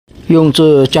用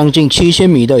这将近7000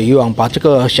米的渔网把这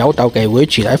个小岛给围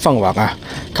起来放网啊，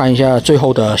看一下最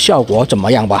后的效果怎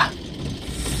么样吧。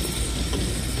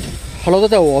Hello， 大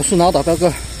家好，我是脑岛彪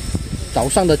哥。早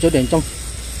上的9点钟，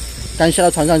刚下到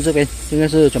船上这边，今天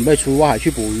是准备出外海去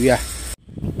捕鱼啊。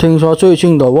听说最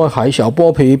近的外海小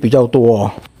剥皮比较多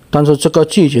哦，但是这个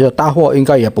季节的大货应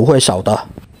该也不会少的。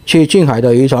去近海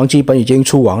的渔船基本已经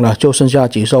出网了，就剩下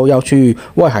几艘要去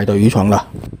外海的渔船了。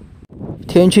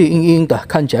天气阴阴的，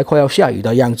看起来快要下雨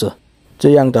的样子，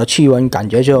这样的气温感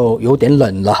觉就有点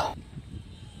冷了。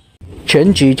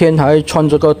前几天还穿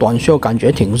这个短袖，感觉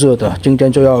挺热的，今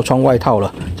天就要穿外套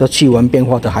了，这气温变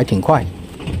化的还挺快。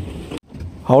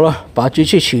好了，把机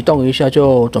器启动一下，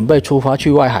就准备出发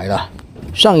去外海了。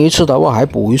上一次的外海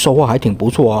捕鱼收获还挺不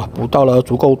错啊，捕到了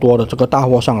足够多的这个大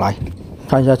货上来。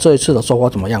看一下这一次的收获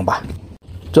怎么样吧。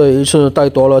这一次带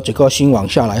多了几个新网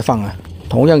下来放啊，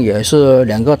同样也是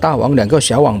2个大网2个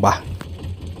小网吧。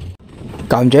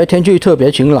感觉天气特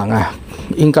别晴朗啊，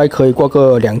应该可以过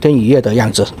个2天1夜的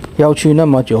样子。要去那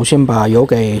么久，先把油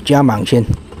给加满先，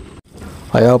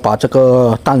还要把这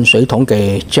个淡水桶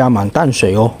给加满淡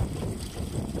水哦。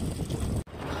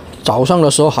早上的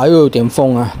时候还有点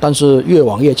风啊，但是越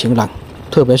往越晴朗，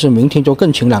特别是明天就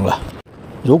更晴朗了。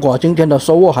如果今天的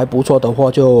收获还不错的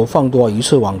话，就放多一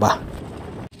次网吧。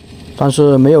但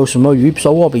是没有什么鱼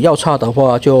收获比较差的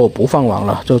话，就不放网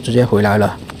了，就直接回来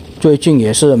了。最近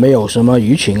也是没有什么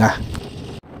鱼情啊，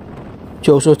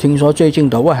就是听说最近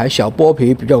的外海小剥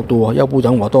皮比较多，要不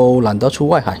然我都懒得出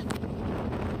外海。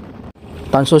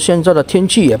但是现在的天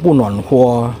气也不暖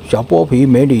和，小剥皮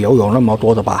没理由有那么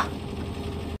多的吧。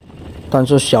但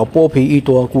是小剥皮一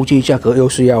多，估计价格又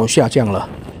是要下降了。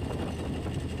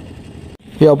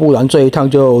要不然这一趟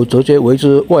就直接围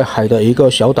着外海的一个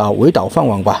小岛围岛放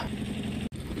网吧。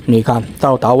你看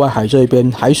到达外海这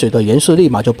边，海水的颜色立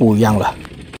马就不一样了。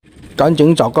赶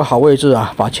紧找个好位置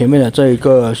啊，把前面的这一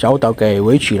个小岛给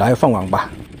围起来放网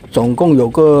吧。总共有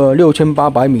个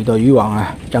6800米的渔网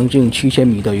啊，将近7000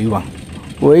米的渔网，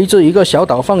围着一个小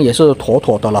岛放也是妥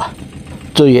妥的了。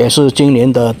这也是今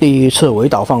年的第一次围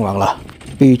岛放网了，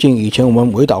毕竟以前我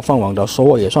们围岛放网的收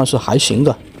获也算是还行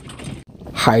的。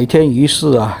海天一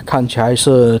色啊，看起来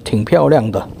是挺漂亮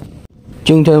的。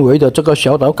今天围的这个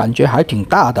小岛感觉还挺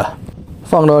大的，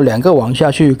放了2个网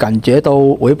下去，感觉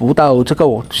都围不到这个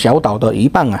小岛的一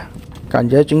半啊。感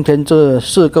觉今天这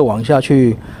4个网下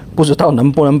去，不知道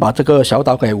能不能把这个小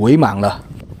岛给围满了。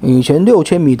以前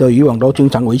6000米的渔网都经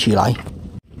常围起来，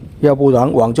要不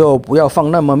然网就不要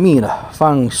放那么密了，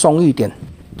放松一点，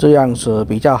这样子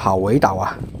比较好围岛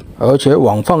啊。而且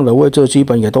网放的位置基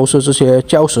本也都是这些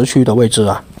礁石区的位置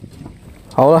啊。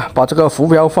好了，把这个浮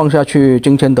标放下去，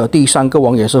今天的第3个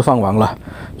网也是放完了，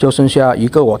就剩下一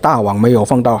个我大网没有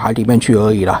放到海里面去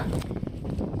而已了。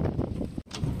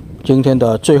今天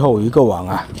的最后一个网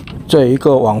啊，这一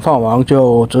个网放完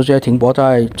就直接停泊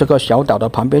在这个小岛的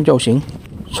旁边就行。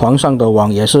船上的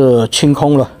网也是清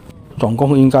空了，总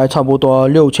共应该差不多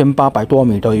6800多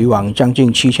米的渔网，将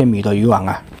近7000米的渔网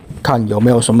啊。看有没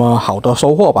有什么好的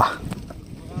收获吧。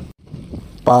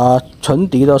把沉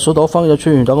底的石头放下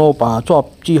去，然后把做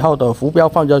记号的浮标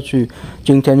放下去，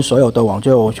今天所有的网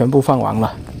就全部放完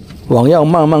了。网要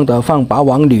慢慢的放，把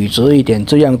网捋直一点，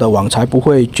这样的网才不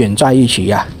会卷在一起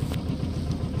呀。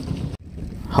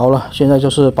好了，现在就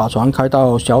是把船开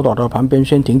到小岛的旁边，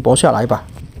先停泊下来吧。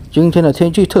今天的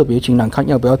天气特别晴朗，看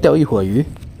要不要钓一会儿鱼。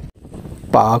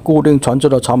把固定船只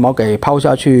的长锚给抛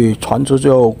下去，船只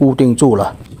就固定住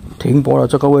了。停泊的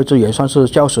这个位置也算是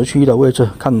礁石区的位置，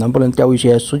看能不能钓一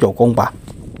些19公吧。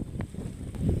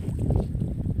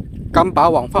刚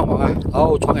把网放完啊，然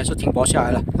后船也是停泊下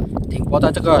来了，停泊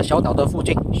在这个小岛的附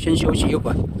近，先休息一会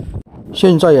儿。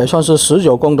现在也算是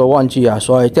19公的旺季啊，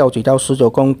所以钓几条19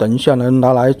公，等一下能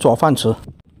拿来做饭吃。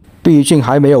毕竟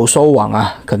还没有收网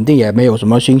啊，肯定也没有什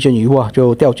么新鲜鱼货，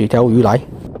就钓几条鱼来。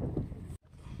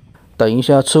等一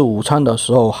下吃午餐的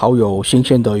时候，好有新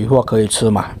鲜的鱼货可以吃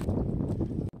嘛。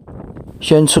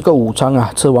先吃个午餐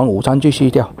啊，吃完午餐继续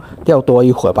钓，钓多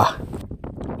一会儿吧。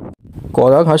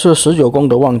果然还是19公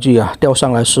的旺季啊，钓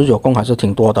上来19公还是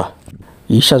挺多的，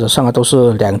一下子上来都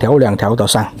是2条2条的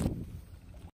上。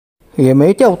也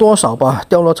没钓多少吧，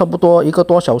钓了差不多1个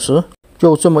多小时，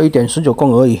就这么一点19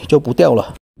公而已，就不钓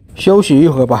了。休息一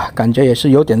会儿吧，感觉也是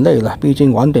有点累了，毕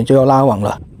竟晚点就要拉网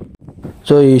了。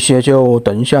这一些就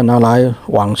等一下拿来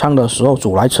晚餐的时候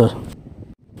煮来吃。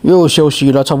又休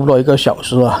息了差不多1个小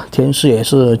时啊，天色也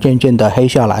是渐渐的黑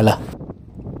下来了。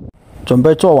准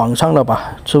备做晚餐了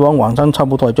吧，吃完晚餐差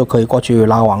不多就可以过去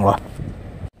拉网了。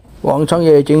晚餐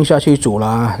也已经下去煮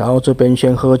了，然后这边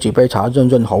先喝几杯茶润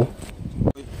润喉。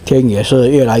天也是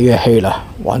越来越黑了，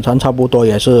晚餐差不多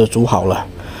也是煮好了。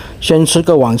先吃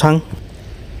个晚餐。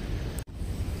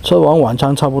吃完晚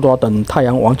餐，差不多等太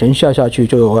阳完全下去，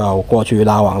就要过去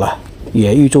拉网了。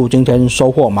也预祝今天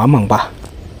收获满满吧。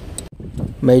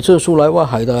每次出来外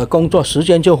海的工作时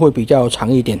间就会比较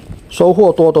长一点，收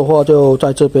获多的话就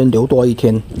在这边留多一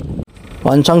天。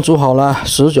晚餐煮好了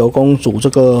，19公煮这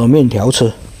个面条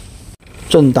吃。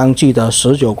正当季的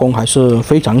19公还是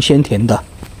非常鲜甜的。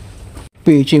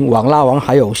毕竟网拉完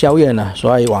还有宵夜呢，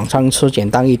所以晚餐吃简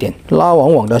单一点。拉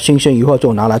完网的新鲜鱼货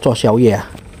就拿来做宵夜啊。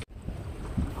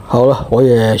好了，我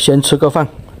也先吃个饭，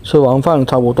吃完饭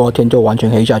差不多天就完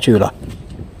全黑下去了。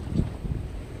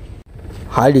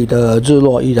海里的日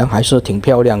落依然还是挺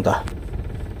漂亮的。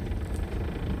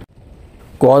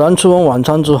果然吃完晚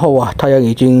餐之后啊，太阳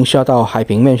已经下到海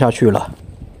平面下去了。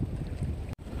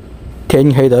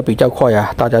天黑得比较快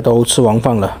啊，大家都吃完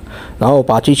饭了，然后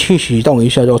把机器启动一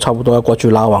下，就差不多要过去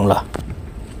拉网了。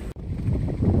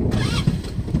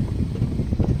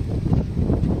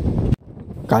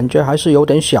感觉还是有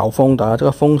点小风的，这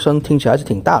个风声听起来是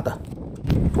挺大的。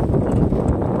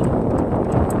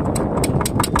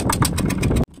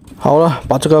好了，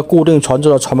把这个固定船只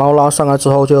的船锚拉上来之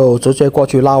后，就直接过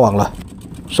去拉网了。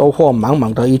收获满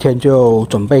满的一天就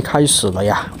准备开始了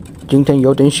呀！今天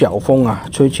有点小风啊，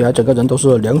吹起来整个人都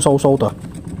是凉飕飕的。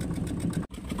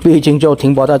毕竟就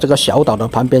停泊在这个小岛的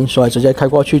旁边，所以直接开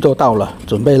过去就到了，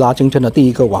准备拉今天的第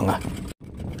一个网啊！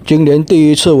今年第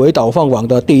一次围岛放网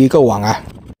的第一个网啊！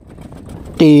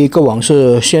第一个网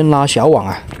是先拉小网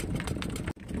啊，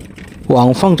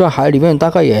网放在海里面大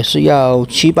概也是要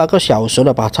7、8个小时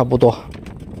了吧，差不多。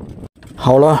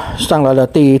好了，上来的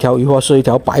第一条鱼货是一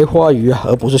条白花鱼啊，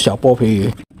而不是小剥皮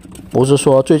鱼。不是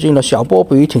说最近的小剥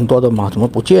皮鱼挺多的吗？怎么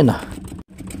不见了？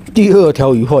第二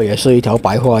条鱼货也是一条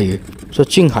白花鱼，是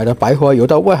近海的白花游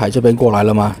到外海这边过来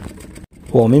了吗？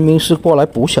我明明是过来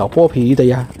捕小剥皮鱼的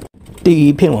呀，第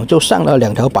一片网就上了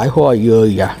2条白花鱼而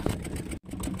已啊。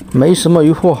没什么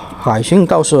鱼货，海星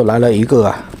倒是来了一个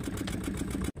啊，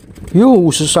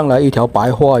又是上来一条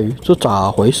白花鱼，这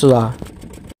咋回事啊？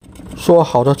说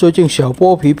好的最近小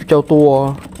剥皮比较多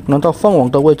啊，难道放网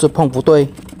的位置碰不对？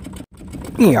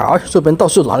呀，这边倒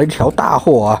是来了一条大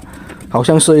货啊，好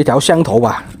像是一条香头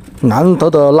吧。难得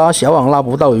的拉小网拉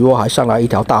不到鱼货，还上来一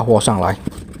条大货上来，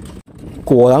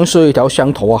果然是一条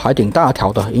香头啊，还挺大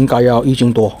条的，应该要1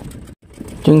斤多。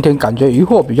今天感觉鱼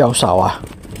货比较少啊。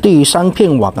第3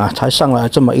片网啊，才上来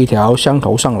这么一条香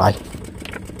头上来，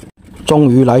终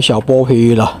于来小剥皮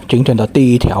鱼了。今天的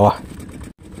第一条啊，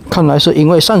看来是因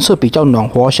为上次比较暖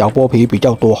和，小剥皮比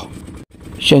较多。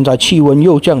现在气温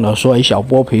又降了，所以小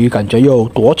剥皮感觉又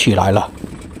多起来了。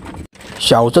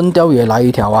小真鲷也来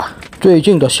一条啊，最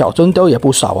近的小真鲷也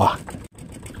不少啊，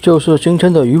就是今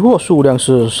天的鱼货数量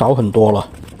是少很多了，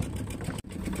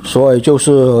所以就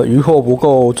是鱼货不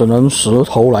够，只能石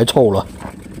头来凑了。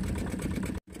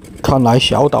看来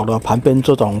小岛的旁边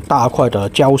这种大块的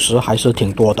礁石还是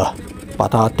挺多的，把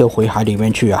它丢回海里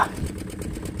面去啊。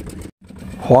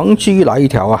黄鲫来一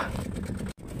条啊，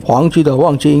黄鲫的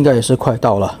旺季应该也是快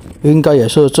到了，应该也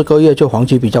是这个月就黄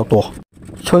鲫比较多，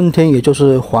春天也就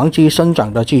是黄鲫生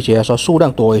长的季节，说数量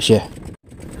多一些。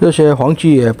这些黄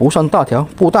鲫也不算大条，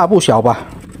不大不小吧。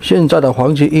现在的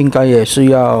黄鲫应该也是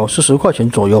要40块钱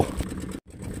左右。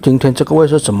今天这个位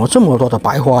置怎么这么多的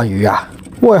白花鱼啊？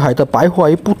外海的白花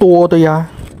鱼不多的呀，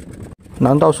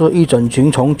难道是一整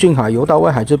群从近海游到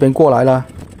外海这边过来了？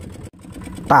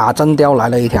大真鲷来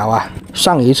了一条啊！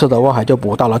上一次的外海就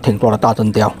捕到了挺多的大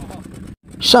真鲷。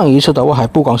上一次的外海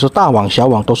不管是大网小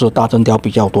网都是大真鲷比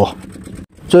较多。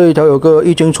这一条有个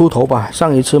1斤出头吧，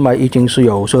上一次卖1斤是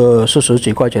有这40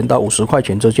几块钱到50块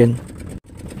钱之间。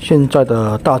现在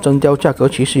的大真鲷价格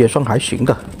其实也算还行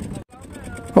的。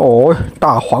哦，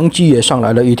大黄鲫也上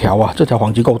来了一条啊，这条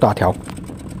黄鲫够大条。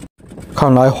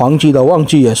看来黄鲫的旺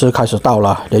季也是开始到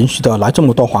了，连续的来这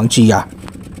么多黄鲫呀。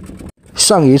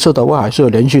上一次的外海是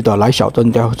连续的来小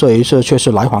真鲷，这一次却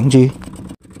是来黄鲫。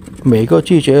每个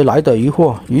季节来的鱼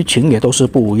货鱼情也都是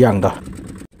不一样的，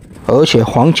而且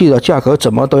黄鲫的价格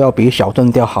怎么都要比小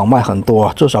真鲷好卖很多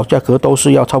啊，至少价格都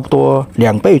是要差不多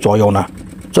2倍左右呢。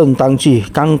正当季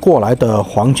刚过来的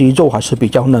黄鲫肉还是比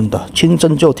较嫩的，清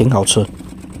蒸就挺好吃。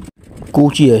估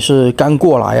计也是刚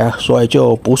过来啊，所以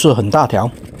就不是很大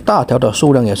条，大条的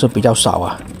数量也是比较少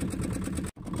啊。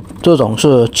这种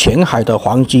是浅海的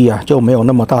黄鲫啊，就没有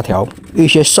那么大条，一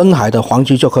些深海的黄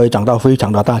鲫就可以长到非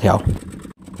常的大条。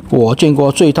我见过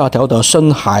最大条的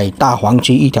深海大黄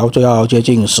鲫，一条就要接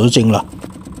近10斤了。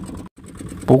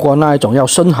不过那一种要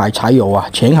深海才有啊，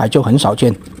浅海就很少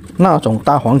见。那种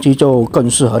大黄鲫就更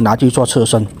适合拿去做刺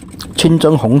身，清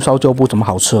蒸红烧就不怎么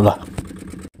好吃了。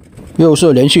又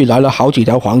是连续来了好几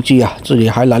条黄鲫啊，这里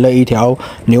还来了一条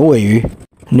牛尾鱼。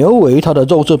牛尾它的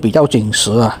肉质比较紧实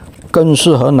啊，更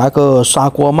适合拿个砂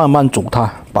锅慢慢煮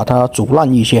它，把它煮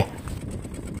烂一些。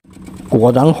果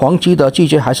然黄鲫的季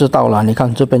节还是到了，你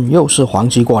看这边又是黄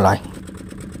鲫过来。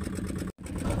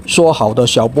说好的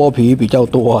小剥皮比较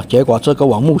多，结果这个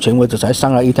网目前为止才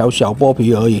上了一条小剥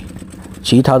皮而已，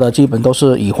其他的基本都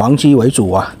是以黄鲫为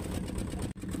主啊。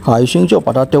海星就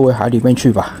把它丢回海里面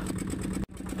去吧。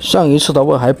上一次的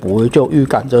外海捕鱼就预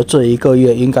感着这一个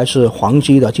月应该是黄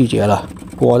鲫的季节了，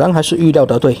果然还是预料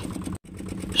得对。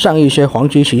上一些黄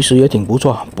鲫其实也挺不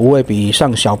错，不会比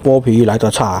上小剥皮来得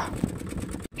差啊。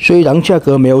虽然价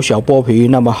格没有小剥皮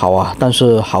那么好啊，但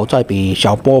是好在比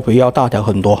小剥皮要大条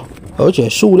很多，而且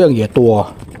数量也多。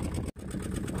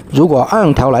如果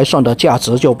按条来算的价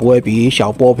值就不会比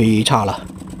小剥皮差了。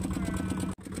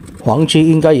黄鲫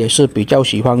应该也是比较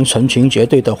喜欢成群结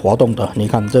队的活动的，你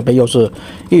看这边又是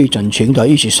一整群的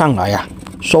一起上来啊，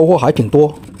收获还挺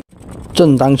多，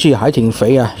正当季还挺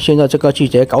肥啊，现在这个季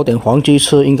节搞点黄鲫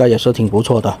吃应该也是挺不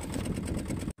错的。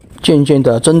渐渐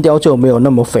的真鲷就没有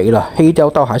那么肥了，黑鲷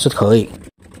倒还是可以，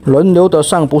轮流的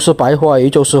上不是白花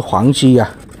鱼就是黄鲫啊，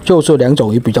就这两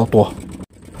种鱼比较多。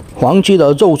黄鲫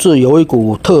的肉质有一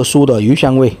股特殊的鱼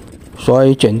香味，所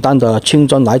以简单的清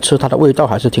蒸来吃它的味道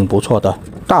还是挺不错的。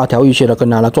大条一些的跟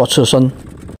拿来做刺身，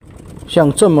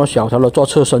像这么小条的做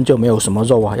刺身就没有什么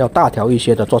肉啊，要大条一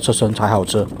些的做刺身才好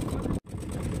吃。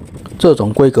这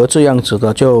种规格这样子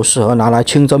的就适合拿来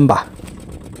清蒸吧。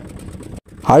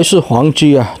还是黄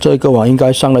鲫啊，这个网应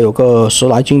该上了有个10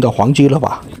来斤的黄鲫了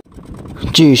吧。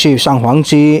继续上黄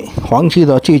鲫，黄鲫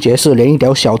的季节是连一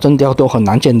条小真鲷都很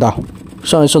难见到。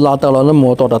上一次拉到了那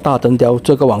么多的大真鲷，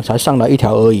这个网才上了一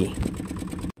条而已。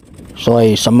所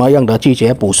以什么样的季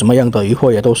节捕什么样的鱼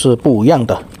货也都是不一样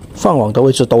的，放网的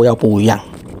位置都要不一样。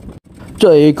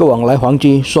这一个网来黄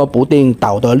鲫，说不定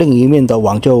岛的另一面的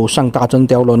网就上大真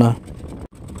鲷了呢。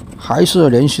还是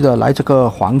连续的来这个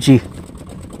黄鲫。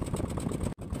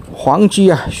黄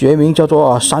鲫啊，学名叫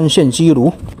做三线鲫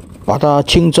鲈，把它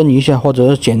清蒸一下或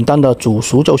者简单的煮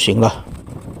熟就行了。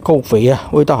够肥啊，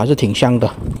味道还是挺香的。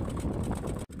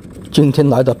今天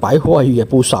来的白花鱼也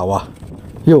不少啊，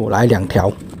又来2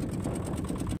条。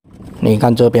你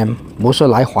看这边不是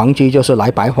来黄鲫就是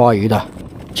来白花鱼的，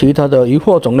其他的鱼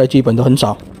货种类基本都很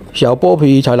少。小剥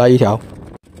皮才来1条，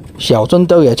小真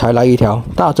鲷也才来1条，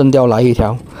大真鲷来1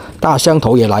条，大香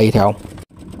头也来1条。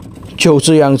就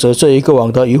这样子，这一个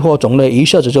网的鱼货种类一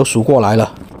下子就数过来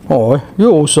了。哦，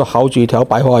又是好几条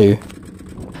白花鱼。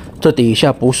这底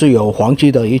下不是有黄鲫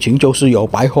的鱼群，就是有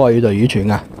白花鱼的鱼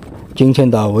群啊。今天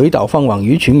的围岛放网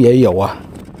鱼群也有啊。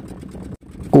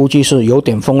估计是有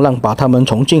点风浪，把它们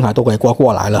从近海都给刮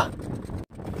过来了。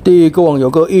第一个网有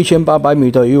个1800米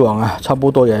的渔网啊，差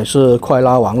不多也是快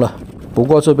拉完了。不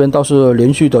过这边倒是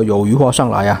连续的有鱼货上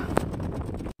来啊。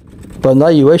本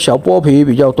来以为小剥皮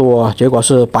比较多啊，结果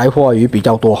是白花鱼比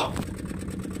较多。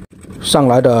上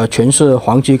来的全是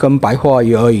黄鲫跟白花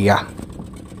鱼而已啊。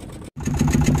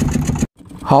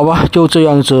好吧，就这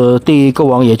样子，第一个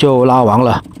网也就拉完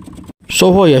了。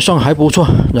收获也算还不错，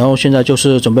然后现在就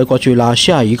是准备过去拉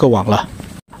下一个网了。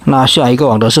那下一个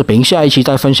网的视频下一期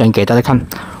再分享给大家看。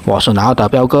我是拿的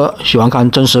彪哥，喜欢看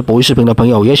真实捕鱼视频的朋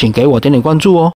友也请给我点点关注哦。